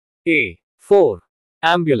A for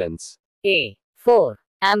ambulance. A for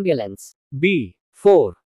ambulance. B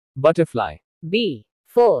for butterfly. B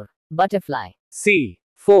for butterfly. C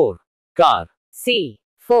for car. C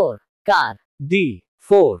for car. D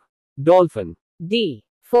for dolphin. D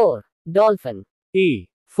for dolphin. E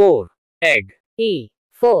for egg. E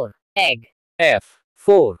for egg. F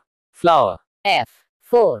for flower. F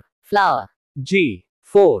for flower. G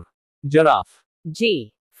for giraffe.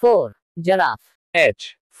 G for giraffe.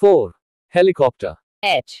 H for helicopter.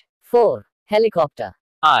 H for helicopter.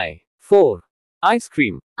 I for ice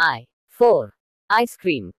cream. I for ice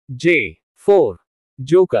cream. J for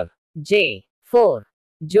joker. J for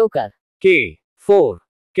joker. K for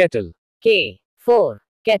kettle. K for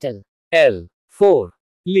kettle. L for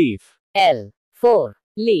leaf. L for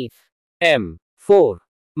leaf. M for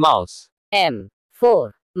mouse. M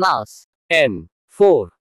for mouse. N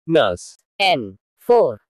for nurse. N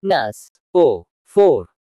for nurse. O for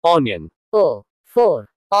onion. O for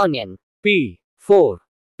onion. P for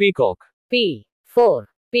peacock. P for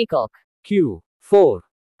peacock. Q for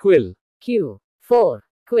quill. Q for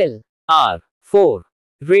quill. R for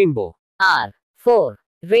rainbow. R for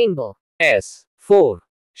rainbow. S for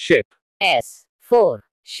ship. S for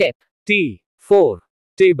ship. T for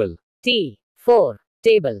table. T for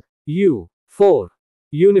table. U for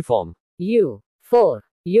uniform. U for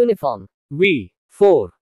uniform. V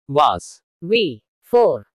for vase. V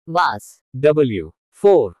for vase. W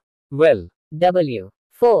for well. W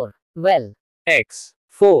for well. X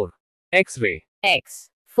for X-ray. X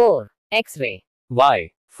for X-ray.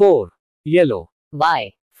 Y for yellow.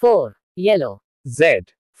 Y for yellow. Z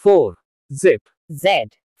for zip. Z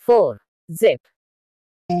for zip.